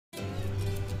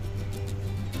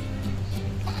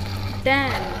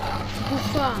Dam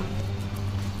गुफा,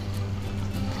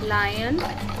 lion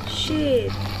शेर,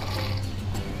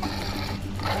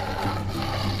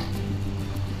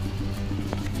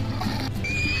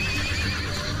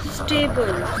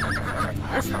 stable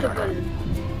अस्तबल,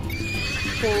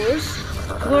 हॉर्स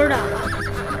घोड़ा,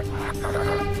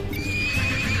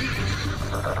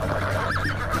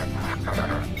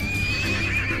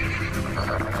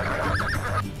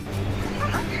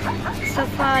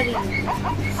 safari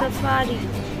safari,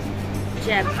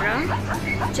 zebra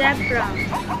zebra,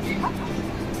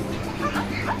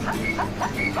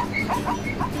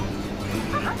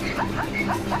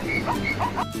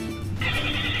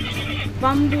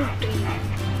 bamboo tree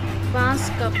बांस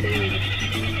का पेड़,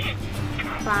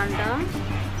 पांडा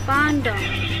पांडा,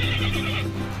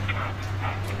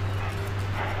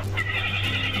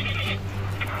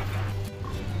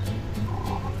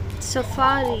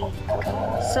 safari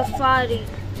safari,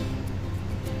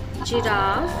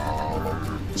 giraffe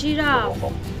giraffe,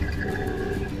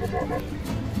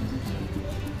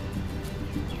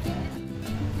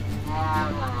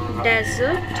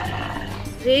 desert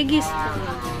रेगिस्तान,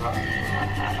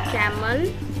 कैमल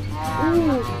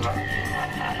ऊंट,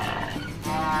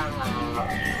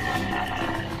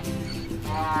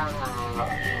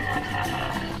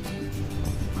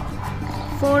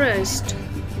 फॉरेस्ट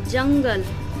जंगल,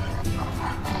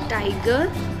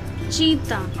 टाइगर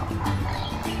चीता,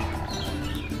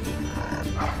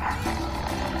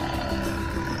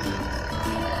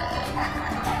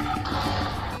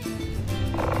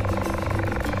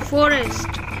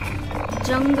 फॉरेस्ट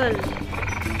जंगल,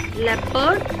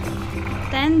 लेपर्ड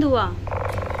तेंदुआ,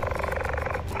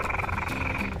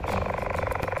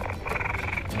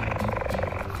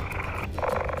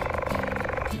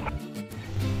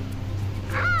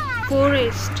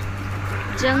 फॉरेस्ट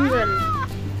जंगल,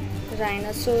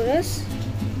 राइनोसोरस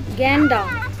गैंडा,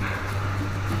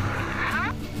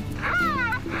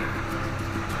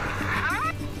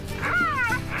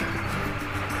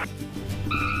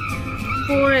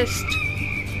 फॉरेस्ट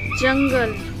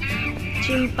जंगल,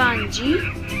 चिंपांजी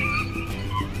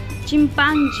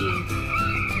चिंपांजी,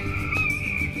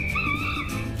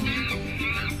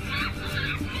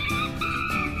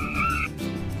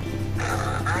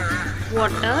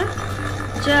 वाटर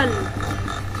जल,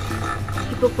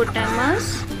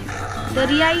 हिपोपोटामस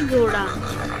दरियाई घोड़ा,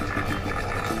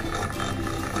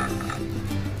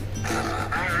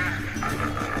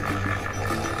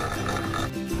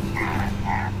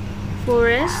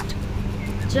 फॉरेस्ट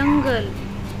जंगल,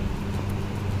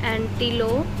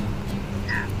 एंटीलोप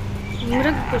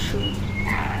मृगपशु,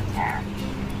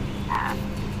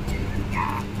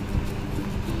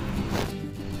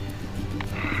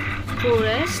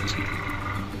 फॉरेस्ट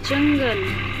जंगल,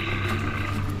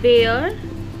 बेयर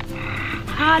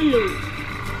भालू,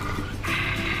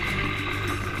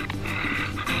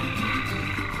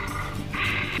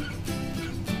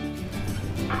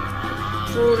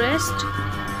 फॉरेस्ट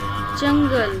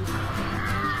जंगल,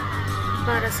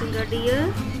 बारहसिंगा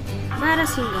डियर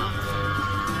बारहसिंगा,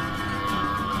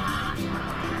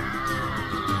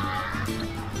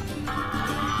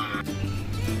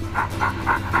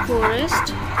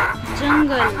 फॉरेस्ट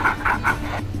जंगल,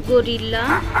 गोरिल्ला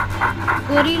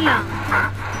गोरिल्ला,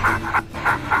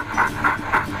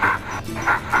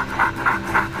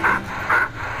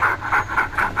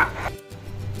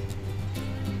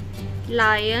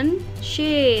 लायन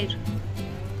शेर,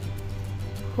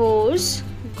 हॉर्स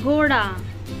घोड़ा,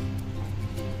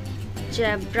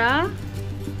 ज़ेब्रा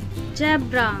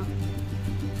ज़ेब्रा,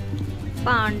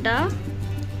 पांडा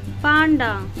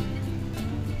पांडा,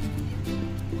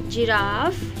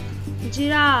 जिराफ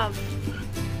जिराफ,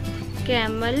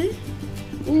 कैमल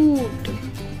ऊंट,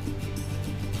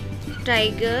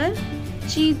 टाइगर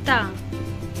चीता,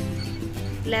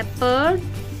 लेपर्ड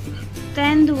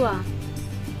तेंदुआ,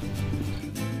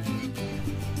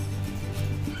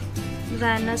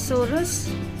 राइनोसोरस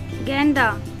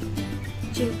गैंडा,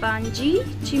 चिंपांजी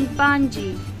चिंपांजी,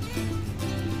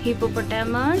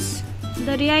 हिपोपोटामस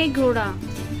दरियाई घोड़ा,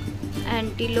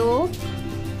 एंटीलोप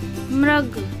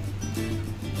मृग,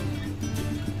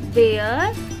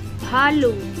 बेयर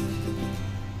भालू,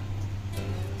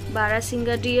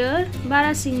 बारहसिंगा डियर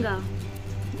बारहसिंगा,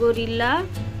 गोरिल्ला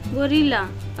गोरिल्ला।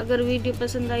 अगर वीडियो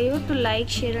पसंद आई हो तो लाइक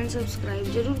शेयर एंड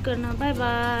सब्सक्राइब जरूर करना। Bye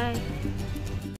bye.